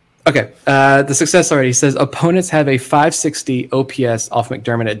 Okay, the success already says opponents have a 560 OPS off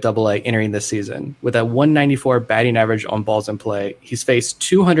McDermott at AA entering this season with a 194 batting average on balls in play. He's faced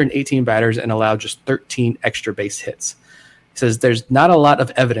 218 batters and allowed just 13 extra base hits. He says there's not a lot of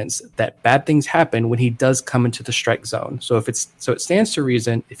evidence that bad things happen when he does come into the strike zone. So it stands to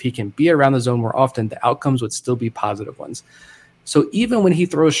reason if he can be around the zone more often, the outcomes would still be positive ones. So even when he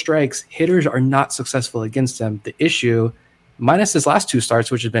throws strikes, hitters are not successful against him. The issue, minus his last 2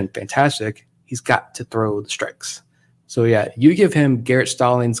 starts, which have been fantastic, he's got to throw the strikes. So, yeah, you give him Garrett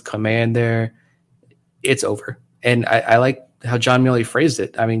Stallings' command there, it's over. And I like how John Muley phrased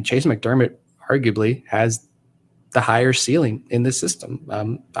it. I mean, Chase McDermott arguably has the higher ceiling in this system.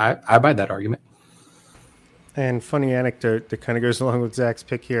 I buy that argument. And funny anecdote that kind of goes along with Zach's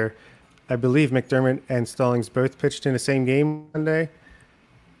pick here. I believe McDermott and Stallings both pitched in the same game one day.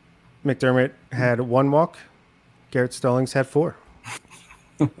 McDermott had 1 walk. Garrett Stallings had 4.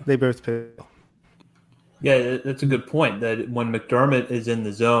 They both pitched. Yeah, that's a good point. That when McDermott is in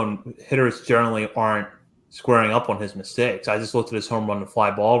the zone, hitters generally aren't squaring up on his mistakes. I just looked at his home run to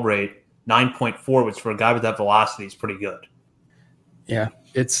fly ball rate, 9.4, which for a guy with that velocity is pretty good. Yeah,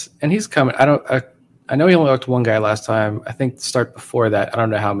 and he's coming. I know he only walked 1 guy last time. I think the start before that, I don't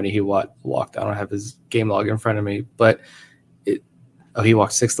know how many he walked. I don't have his game log in front of me, but he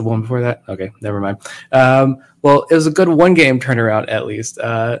walked 6 the one before that? Okay, never mind. Well, it was a good 1-game turnaround at least.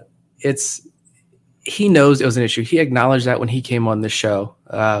 He knows it was an issue. He acknowledged that when he came on the show.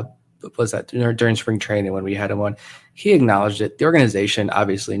 Was that during spring training when we had him on? He acknowledged it. The organization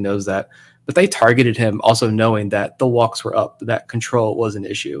obviously knows that, but they targeted him also knowing that the walks were up, that control was an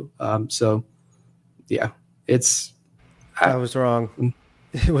issue. So, yeah, I was wrong.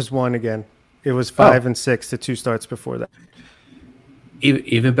 It was 1 again. It was 5 and 6 the 2 starts before that.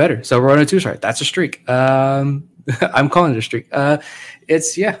 Even better. So we're on a 2 start. That's a streak. I'm calling it a streak.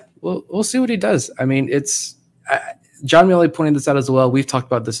 We'll see what he does. I mean, John Muley pointed this out as well. We've talked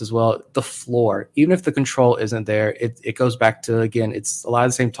about this as well. The floor, even if the control isn't there, it goes back to, again, it's a lot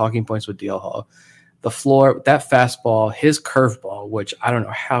of the same talking points with DL Hall. The floor, that fastball, his curveball, which I don't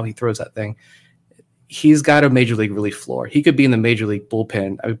know how he throws that thing. He's got a major league relief floor. He could be in the major league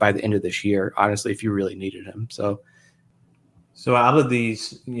bullpen by the end of this year, honestly, if you really needed him. So out of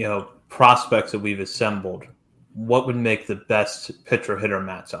these, prospects that we've assembled, what would make the best pitcher-hitter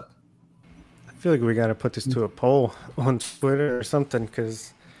matchup? I feel like we got to put this to a poll on Twitter or something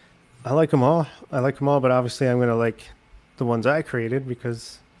because I like them all. But obviously I'm going to like the ones I created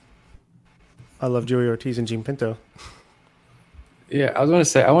because I love Joey Ortiz and Gene Pinto. Yeah, I was going to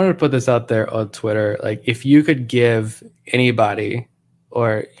say, I wanted to put this out there on Twitter. Like, if you could give anybody,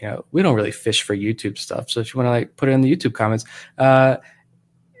 or, we don't really fish for YouTube stuff. So if you want to put it in the YouTube comments,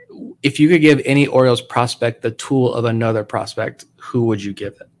 if you could give any Orioles prospect the tool of another prospect, who would you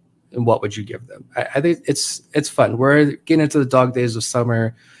give it? And what would you give them? I think it's fun. We're getting into the dog days of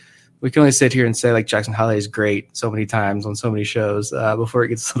summer. We can only sit here and say Jackson Holliday is great so many times on so many shows before it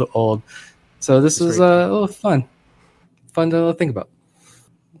gets a little old. So this is a little fun to think about.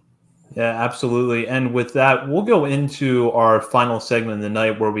 Yeah, absolutely. And with that, we'll go into our final segment of the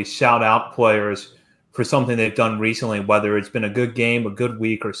night where we shout out players for something they've done recently, whether it's been a good game, a good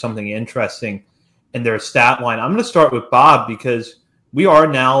week, or something interesting in their stat line. I'm going to start with Bob because we are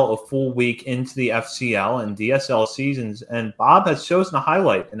now a full week into the FCL and DSL seasons, and Bob has chosen to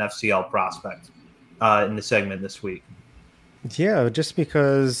highlight an FCL prospect in the segment this week. Yeah, just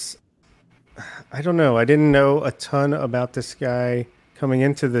because, I don't know. I didn't know a ton about this guy coming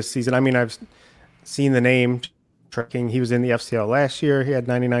into this season. I mean, I've seen the name tracking. He was in the FCL last year. He had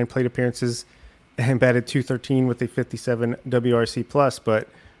 99 plate appearances and batted .213 with a 57 WRC plus. But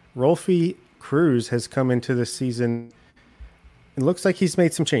Rolfie Cruz has come into this season. It looks like he's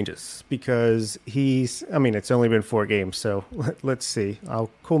made some changes because it's only been 4 games, so let's see. I'll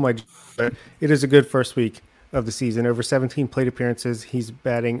cool my, but it is a good first week of the season. Over 17 plate appearances. He's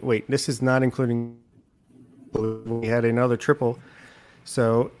batting. Wait, this is not including. We had another triple.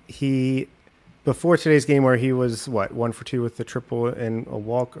 So before today's game where he was 1 for 2 with the triple and a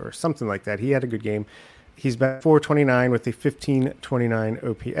walk or something like that. He had a good game. He's batting .429 with a 1529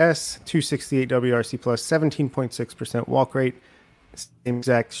 OPS, 268 WRC plus, 17.6% walk rate, same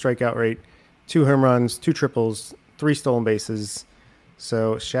exact strikeout rate, 2 home runs, 2 triples, 3 stolen bases.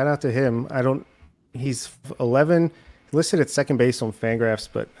 So shout out to him. He's 11, listed at second base on Fangraphs,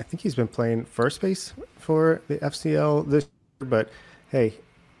 but I think he's been playing first base for the FCL this year. But hey,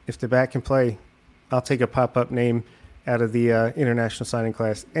 if the bat can play, I'll take a pop-up name out of the international signing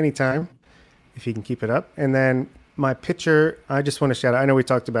class anytime if he can keep it up. And then my pitcher, I just want to shout out, I know we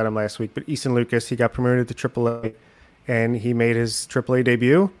talked about him last week, but Easton Lucas, he got promoted to AAA, and he made his AAA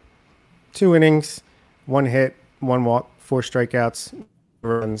debut. 2 innings, 1 hit, 1 walk, 4 strikeouts,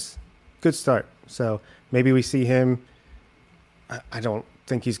 runs. Good start. So maybe we see him. I don't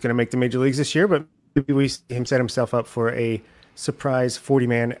think he's going to make the major leagues this year, but maybe we see him set himself up for a surprise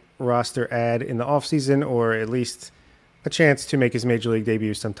 40-man roster ad in the offseason, or at least a chance to make his major league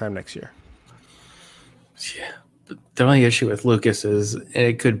debut sometime next year. Yeah. The only issue with Lucas is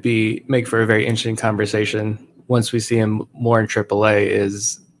it could make for a very interesting conversation once we see him more in AAA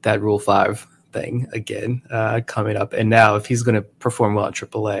is that Rule 5 thing again coming up. And now if he's going to perform well at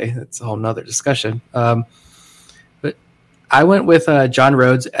AAA, that's a whole nother discussion. But I went with John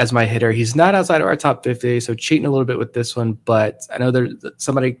Rhodes as my hitter. He's not outside of our top 50, so cheating a little bit with this one. But I know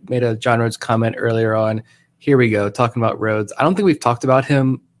somebody made a John Rhodes comment earlier on. Here we go, talking about Rhodes. I don't think we've talked about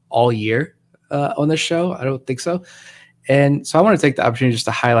him all year on this show. I don't think so. And so I want to take the opportunity just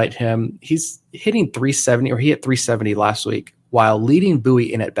to highlight him. He's hitting 370, or he hit 370 last week, while leading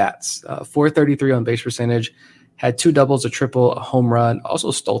Bowie in at bats. 433 on base percentage, had 2 doubles, a triple, a home run,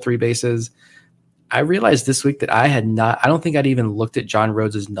 also stole 3 bases. I realized this week that I don't think I'd even looked at John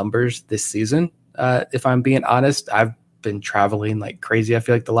Rhodes' numbers this season. If I'm being honest, I've been traveling like crazy. I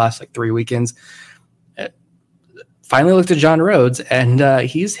feel like the last 3 weekends. Finally looked at John Rhodes, and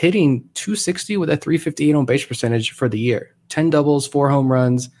he's hitting 260 with a 358 on base percentage for the year. 10 doubles, 4 home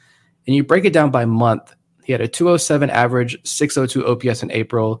runs. And you break it down by month. He had a 207 average, 602 OPS in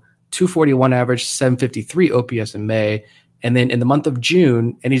April, 241 average, 753 OPS in May. And then in the month of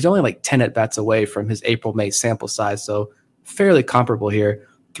June, and he's only 10 at-bats away from his April-May sample size, so fairly comparable here,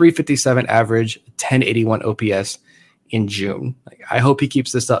 357 average, 1081 OPS in June. I hope he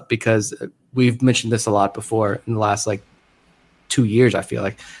keeps this up because we've mentioned this a lot before in the last 2 years, I feel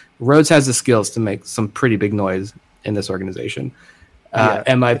like. Rhodes has the skills to make some pretty big noise in this organization.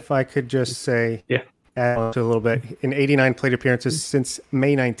 If I could just say, add on to a little bit, in 89 plate appearances since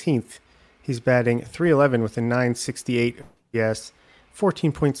May 19th, he's batting .311 with a 968 OPS,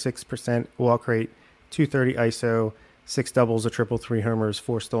 14.6% walk rate, 230 ISO, 6 doubles, a triple, 3 homers,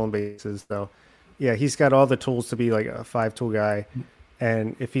 4 stolen bases. So, yeah, he's got all the tools to be a 5-tool guy.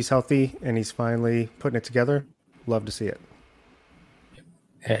 And if he's healthy and he's finally putting it together, love to see it.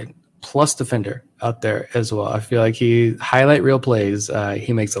 And plus defender out there as well. I feel like he highlight real plays.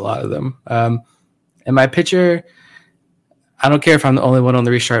 He makes a lot of them. And my pitcher, I don't care if I'm the only one on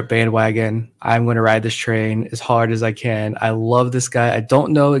the Resharp bandwagon. I'm going to ride this train as hard as I can. I love this guy. I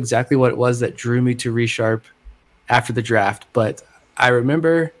don't know exactly what it was that drew me to Resharp after the draft, but I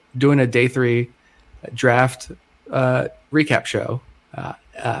remember doing a day 3 draft recap show.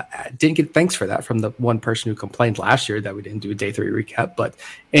 I didn't get thanks for that from the one person who complained last year that we didn't do a day 3 recap. But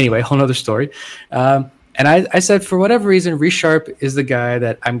anyway, whole nother story. And I said, for whatever reason, Resharp is the guy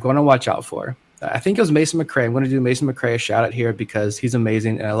that I'm going to watch out for. I think it was Mason McRae. I'm going to do Mason McRae a shout out here because he's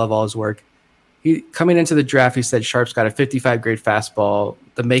amazing and I love all his work. Coming into the draft, he said Sharp's got a 55 grade fastball,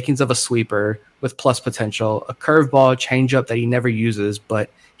 the makings of a sweeper with plus potential, a curveball, changeup that he never uses,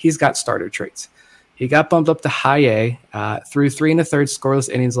 but he's got starter traits. He got bumped up to high A, threw 3 1/3 scoreless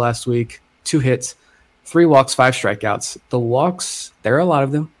innings last week, 2 hits, 3 walks, 5 strikeouts. The walks, there are a lot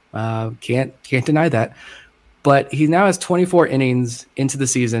of them. Can't deny that. But he now has 24 innings into the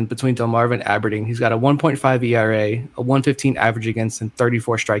season between Delmarva and Aberdeen. He's got a 1.5 ERA, a 115 average against, and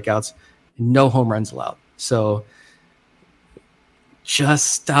 34 strikeouts, and no home runs allowed. So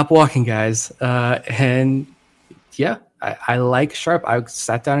just stop walking, guys. And yeah, I like Sharp. I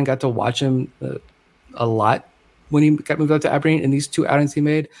sat down and got to watch him a lot when he got moved out to Aberdeen in these 2 outings he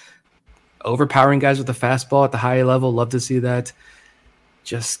made. overpowering guys with the fastball at the high level. Love to see that.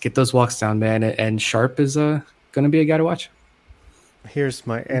 Just get those walks down, man. And Sharp is going to be a guy to watch. Here's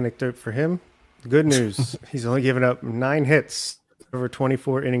my anecdote for him. Good news. He's only given up 9 hits over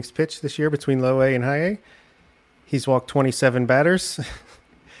 24 innings pitched this year between low A and high A. He's walked 27 batters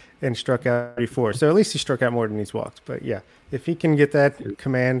and struck out 34. So at least he struck out more than he's walked. But yeah, if he can get that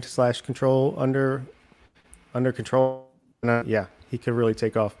command/control under control, yeah, he could really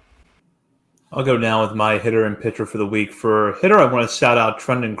take off. I'll go now with my hitter and pitcher for the week. For hitter, I want to shout out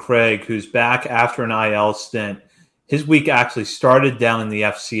Trendon Craig, who's back after an IL stint. His week actually started down in the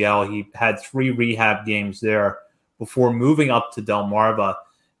FCL. He had 3 rehab games there before moving up to Delmarva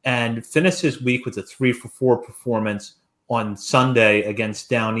and finished his week with a 3-for-4 performance on Sunday against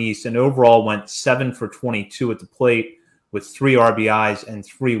Down East, and overall went 7 for 22 at the plate with 3 RBIs and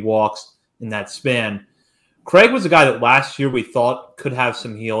 3 walks in that span. Craig was a guy that last year we thought could have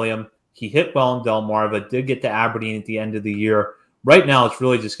some helium. He hit well in Delmarva, did get to Aberdeen at the end of the year. Right now, it's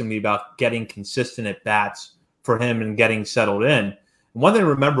really just going to be about getting consistent at-bats for him and getting settled in. And one thing to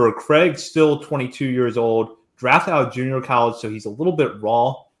remember, Craig's still 22 years old, drafted out of junior college, so he's a little bit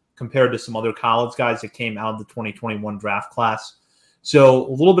raw compared to some other college guys that came out of the 2021 draft class. So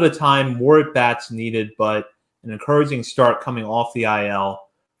a little bit of time, more at-bats needed, but an encouraging start coming off the IL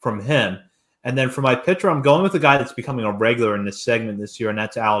from him. And then for my pitcher, I'm going with a guy that's becoming a regular in this segment this year, and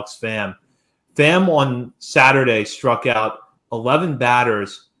that's Alex Pham. Pham on Saturday struck out 11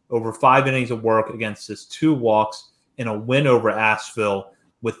 batters over 5 innings of work against his 2 walks in a win over Asheville.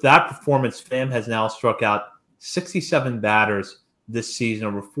 With that performance, Pham has now struck out 67 batters this season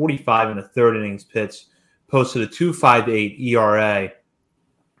over 45 and a third innings pitched, posted a 2.58 ERA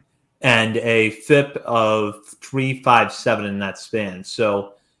and a FIP of 3.57 in that span.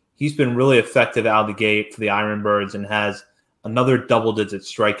 So he's been really effective out of the gate for the Ironbirds and has another double-digit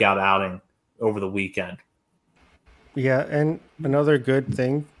strikeout outing over the weekend. Yeah, and another good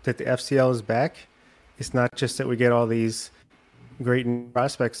thing that the FCL is back. It's not just that we get all these great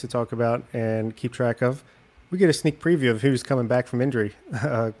prospects to talk about and keep track of. We get a sneak preview of who's coming back from injury.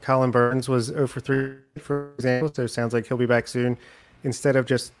 Colin Burns was 0 for 3, for example, so it sounds like he'll be back soon. Instead of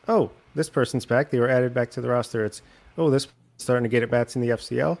just, oh, this person's back, they were added back to the roster. It's, oh, this person's starting to get at bats in the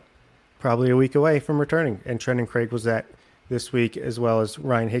FCL. Probably a week away from returning. And Trendon Craig was that this week, as well as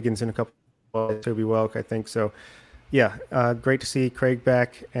Ryan Higgins and a couple of Toby Welk, I think. So, yeah, great to see Craig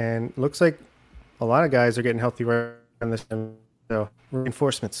back. And looks like a lot of guys are getting healthy right on this time. So,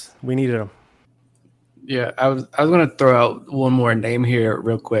 reinforcements. We needed them. Yeah, I was going to throw out one more name here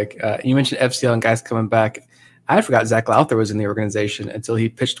real quick. You mentioned FCL and guys coming back. I forgot Zach Lowther was in the organization until he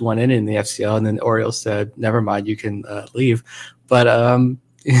pitched 1 inning in the FCL, and then the Orioles said, never mind, you can leave. But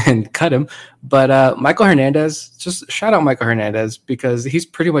and cut him. But Michael Hernandez, just shout out Michael Hernandez because he's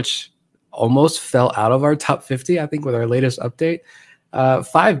pretty much almost fell out of our top 50, I think, with our latest update.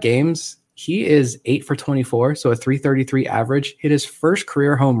 5 games, he is 8 for 24, so a 333 average. Hit his first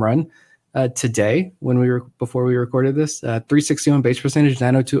career home run today before we recorded this. 361 base percentage,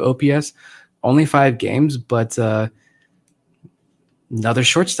 902 OPS. Only 5 games, but another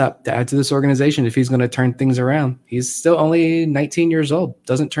shortstop to add to this organization if he's going to turn things around. He's still only 19 years old.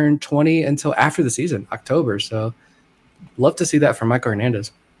 Doesn't turn 20 until after the season, October. So love to see that from Michael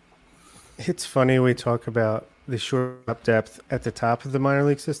Hernandez. It's funny we talk about the shortstop depth at the top of the minor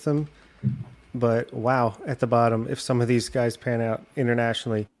league system, but wow, at the bottom, if some of these guys pan out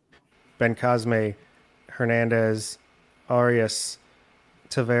internationally, Ben Cosme, Hernandez, Arias,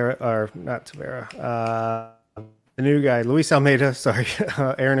 the new guy, Luis Almeida,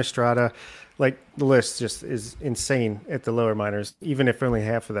 Aaron Estrada, like the list just is insane at the lower minors, even if only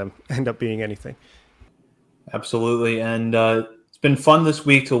half of them end up being anything. Absolutely. And it's been fun this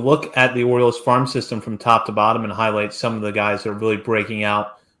week to look at the Orioles farm system from top to bottom and highlight some of the guys that are really breaking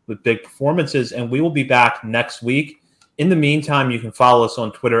out with big performances. And we will be back next week. In the meantime, you can follow us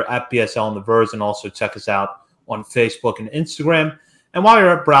on Twitter at BSL on the Verge and also check us out on Facebook and Instagram. And while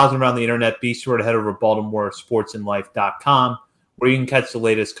you're browsing around the internet, be sure to head over to BaltimoreSportsAndLife.com, where you can catch the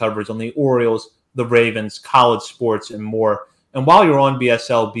latest coverage on the Orioles, the Ravens, college sports, and more. And while you're on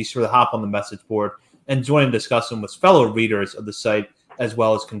BSL, be sure to hop on the message board and join in discussing with fellow readers of the site as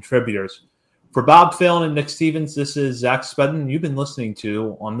well as contributors. For Bob Phelan and Nick Stevens, this is Zach Spedden. You've been listening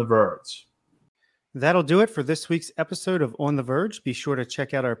to On the Verge. That'll do it for this week's episode of On the Verge. Be sure to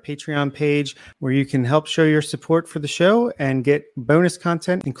check out our Patreon page where you can help show your support for the show and get bonus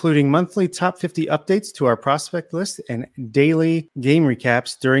content, including monthly top 50 updates to our prospect list and daily game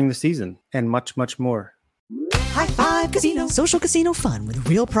recaps during the season, and much, much more. High Five Casino. Social casino fun with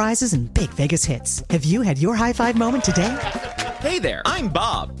real prizes and big Vegas hits. Have you had your high five moment today? Hey there, I'm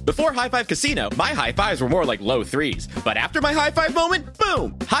Bob. Before High Five Casino, my high fives were more like low threes. But after my high five moment,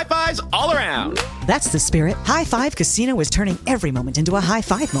 boom, high fives all around. That's the spirit. High Five Casino is turning every moment into a high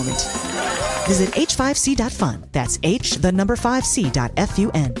five moment. Visit h5c.fun. That's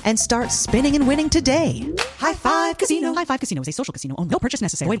h5c.fun and start spinning and winning today. High Five Casino. High Five Casino is a social casino. No purchase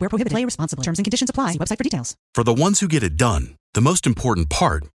necessary. Void where prohibited. Play responsibly. Terms and conditions apply. See website for details. For the ones who get it done, the most important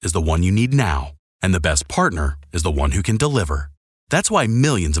part is the one you need now. And the best partner is the one who can deliver. That's why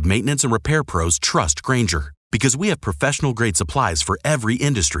millions of maintenance and repair pros trust Grainger, because we have professional-grade supplies for every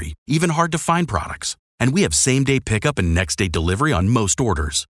industry, even hard-to-find products. And we have same-day pickup and next-day delivery on most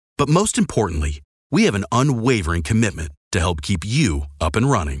orders. But most importantly, we have an unwavering commitment to help keep you up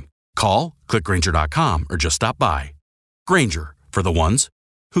and running. Call, click Grainger.com, or just stop by. Grainger, for the ones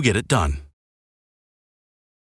who get it done.